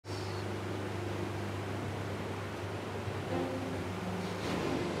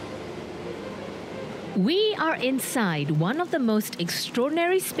We are inside one of the most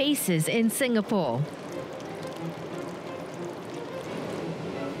extraordinary spaces in Singapore.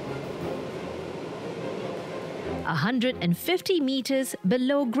 150 meters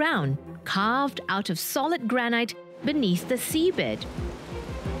below ground, carved out of solid granite beneath the seabed.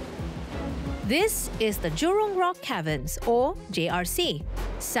 This is the Jurong Rock Caverns, or JRC,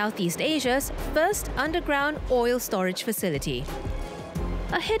 Southeast Asia's first underground oil storage facility.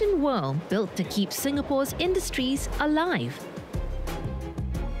 A hidden world built to keep Singapore's industries alive.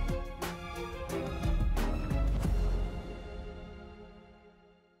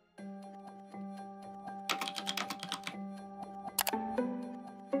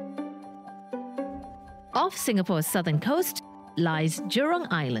 Off Singapore's southern coast lies Jurong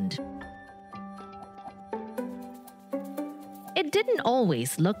Island. It didn't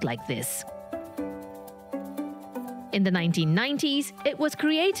always look like this. In the 1990s, it was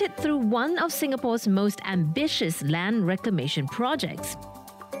created through one of Singapore's most ambitious land reclamation projects.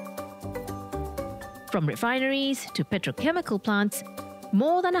 From refineries to petrochemical plants,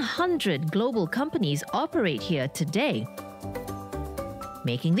 more than 100 global companies operate here today,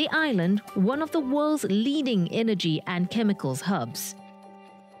 making the island one of the world's leading energy and chemicals hubs.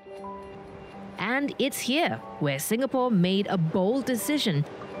 And it's here where Singapore made a bold decision.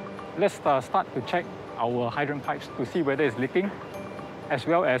 Let's start to check our hydrant pipes to see whether it's leaking, as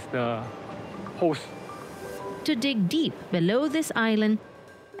well as the hose. To dig deep below this island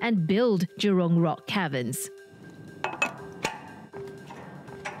and build Jurong Rock Caverns.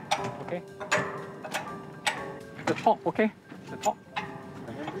 Okay. The top, okay? The top.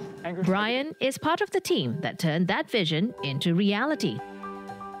 Brian is part of the team that turned that vision into reality.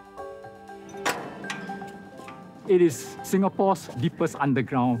 It is Singapore's deepest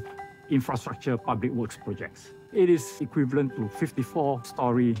underground infrastructure public works projects. It is equivalent to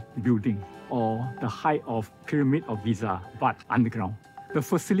 54-story building, or the height of Pyramid of Giza, but underground. The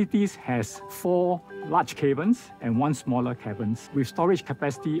facilities has 4 large caverns and 1 smaller cavern with storage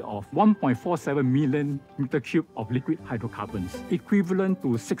capacity of 1.47 million meter cube of liquid hydrocarbons, equivalent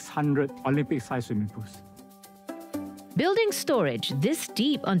to 600 Olympic-sized swimming pools. Building storage this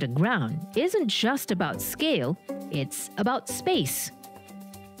deep underground isn't just about scale, it's about space.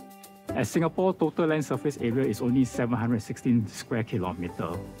 As Singapore total land surface area is only 716 square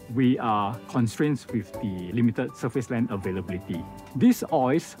kilometers, we are constrained with the limited surface land availability. These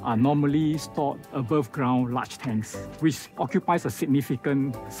oils are normally stored above ground large tanks, which occupies a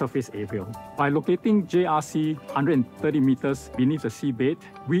significant surface area. By locating JRC 130 meters beneath the seabed,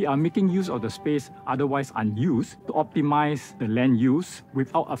 we are making use of the space otherwise unused to optimize the land use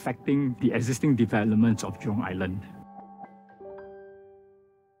without affecting the existing developments of Jurong Island.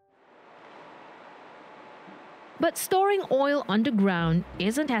 But storing oil underground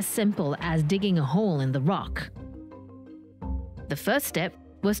isn't as simple as digging a hole in the rock. The first step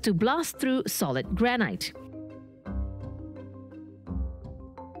was to blast through solid granite.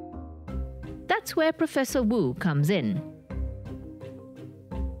 That's where Professor Wu comes in.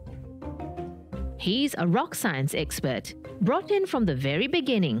 He's a rock science expert, brought in from the very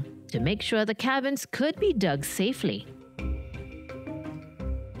beginning to make sure the caverns could be dug safely.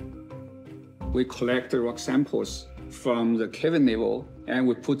 We collect the rock samples from the cavern level and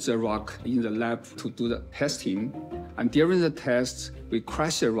we put the rock in the lab to do the testing. And during the test, we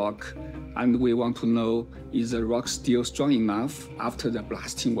crush the rock and we want to know, is the rock still strong enough after the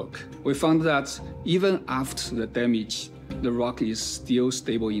blasting work? We found that even after the damage, the rock is still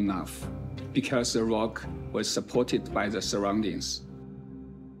stable enough because the rock was supported by the surroundings.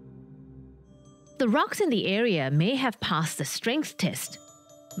 The rocks in the area may have passed the strength test.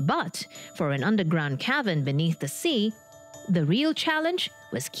 But for an underground cavern beneath the sea, the real challenge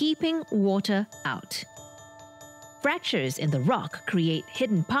was keeping water out. Fractures in the rock create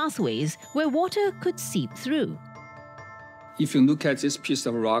hidden pathways where water could seep through. If you look at this piece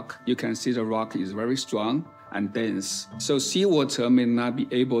of rock, you can see the rock is very strong and dense. So seawater may not be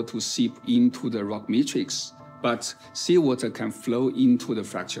able to seep into the rock matrix, but seawater can flow into the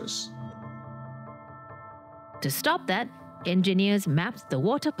fractures. To stop that, engineers mapped the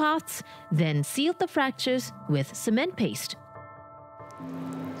water paths, then sealed the fractures with cement paste.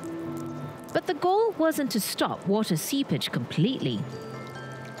 But the goal wasn't to stop water seepage completely.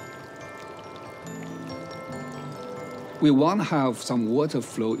 We want to have some water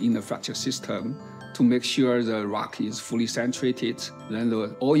flow in the fracture system to make sure the rock is fully saturated, then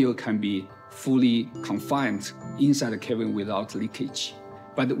the oil can be fully confined inside the cavern without leakage.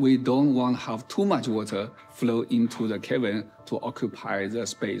 But we don't want to have too much water flow into the cavern to occupy the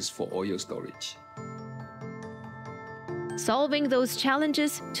space for oil storage. Solving those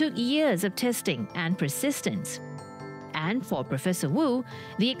challenges took years of testing and persistence. And for Professor Wu,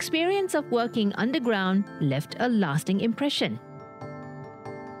 the experience of working underground left a lasting impression.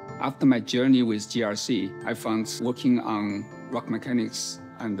 After my journey with GRC, I found working on rock mechanics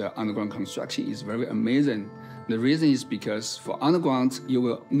and underground construction is very amazing. The reason is because for underground, you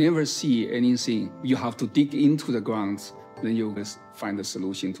will never see anything. You have to dig into the ground, then you will find a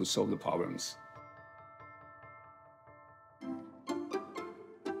solution to solve the problems.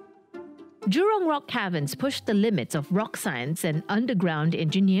 Jurong Rock Caverns pushed the limits of rock science and underground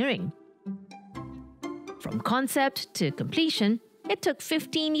engineering. From concept to completion, it took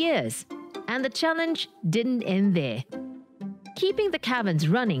 15 years, and the challenge didn't end there. Keeping the caverns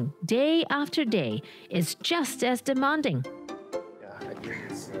running day after day is just as demanding. Yeah, I think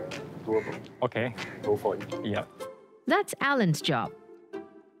it's doable. Okay, Go for it. yeah. That's Alan's job.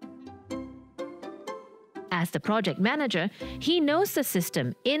 As the project manager, he knows the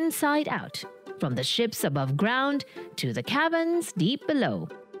system inside out, from the ships above ground to the caverns deep below.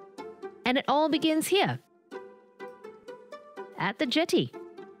 And it all begins here, at the jetty.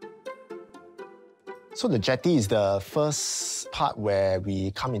 So the jetty is the first part where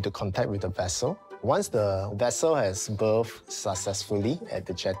we come into contact with the vessel. Once the vessel has berthed successfully at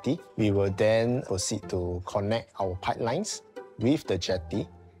the jetty, we will then proceed to connect our pipelines with the jetty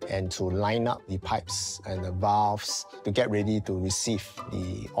and to line up the pipes and the valves to get ready to receive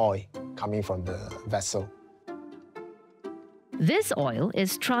the oil coming from the vessel. This oil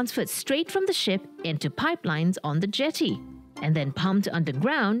is transferred straight from the ship into pipelines on the jetty, and then pumped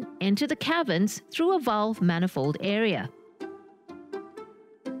underground into the caverns through a valve manifold area.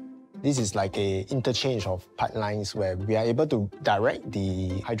 This is like an interchange of pipelines where we are able to direct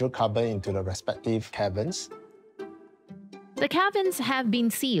the hydrocarbon into the respective caverns. The caverns have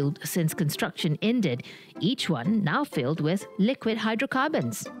been sealed since construction ended, each one now filled with liquid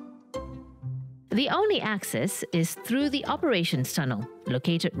hydrocarbons. The only access is through the operations tunnel,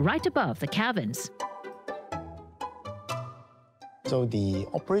 located right above the caverns. So the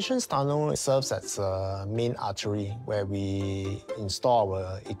operations tunnel serves as a main artery where we install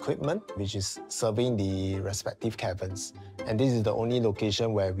our equipment, which is serving the respective caverns. And this is the only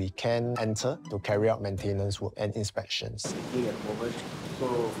location where we can enter to carry out maintenance work and inspections. At the moment,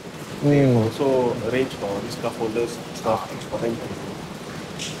 so they also arrange for the scaffolders stuff for them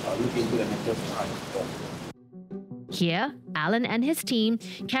to look into the network. Here, Alan and his team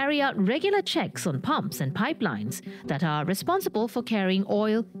carry out regular checks on pumps and pipelines that are responsible for carrying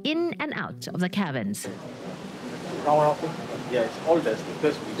oil in and out of the caverns. Yeah, it's all the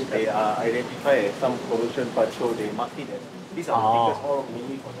stickers which they identify some pollution parts, so they mark it as these are the stickers all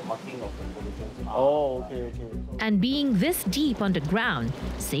mainly for the marking of the pollution. Oh, okay. And being this deep underground,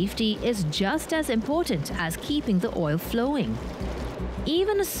 safety is just as important as keeping the oil flowing.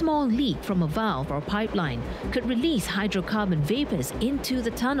 Even a small leak from a valve or pipeline could release hydrocarbon vapors into the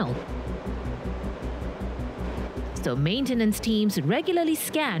tunnel. So maintenance teams regularly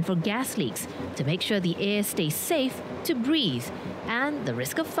scan for gas leaks to make sure the air stays safe to breathe and the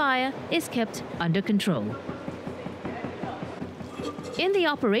risk of fire is kept under control. In the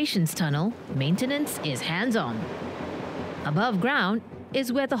operations tunnel, maintenance is hands-on. Above ground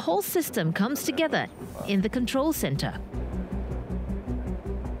is where the whole system comes together in the control center.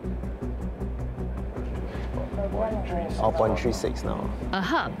 0.36 now. A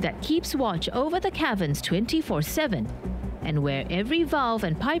hub that keeps watch over the caverns 24/7 and where every valve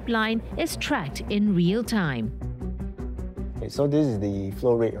and pipeline is tracked in real time. Okay, so this is the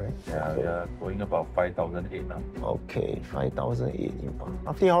flow rate, right? Yeah, we are going about 5,008 now. Okay, 5,008.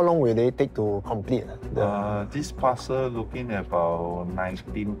 Roughly how long will they take to complete? This parcel looking at about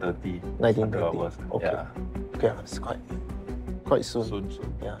 1930. 1930. Hours. Okay. Yeah. Okay, it's quite soon.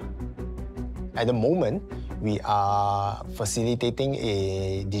 Soon. Yeah. At the moment, we are facilitating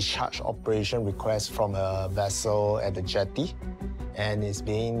a discharge operation request from a vessel at the jetty, and it's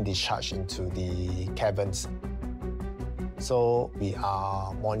being discharged into the caverns. So we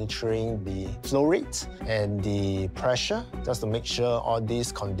are monitoring the flow rate and the pressure just to make sure all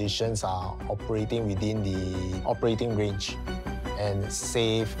these conditions are operating within the operating range and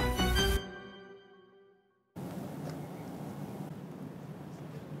safe.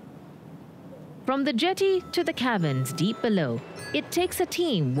 From the jetty to the caverns deep below, it takes a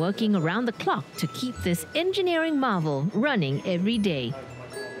team working around the clock to keep this engineering marvel running every day.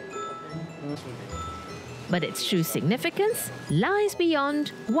 But its true significance lies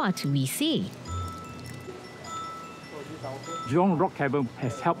beyond what we see. Jurong Rock Cavern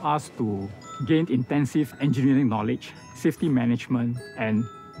has helped us to gain intensive engineering knowledge, safety management, and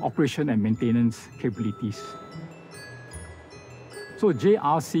operation and maintenance capabilities. So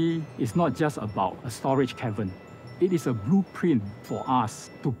JRC is not just about a storage cavern. It is a blueprint for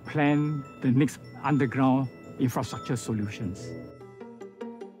us to plan the next underground infrastructure solutions.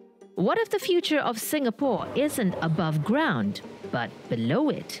 What if the future of Singapore isn't above ground, but below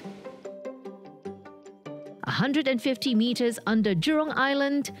it? 150 meters under Jurong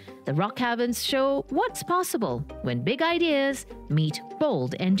Island, the rock caverns show what's possible when big ideas meet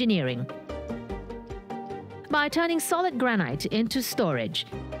bold engineering. By turning solid granite into storage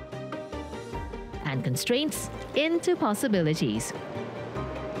and constraints into possibilities.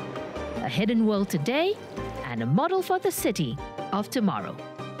 A hidden world today and a model for the city of tomorrow.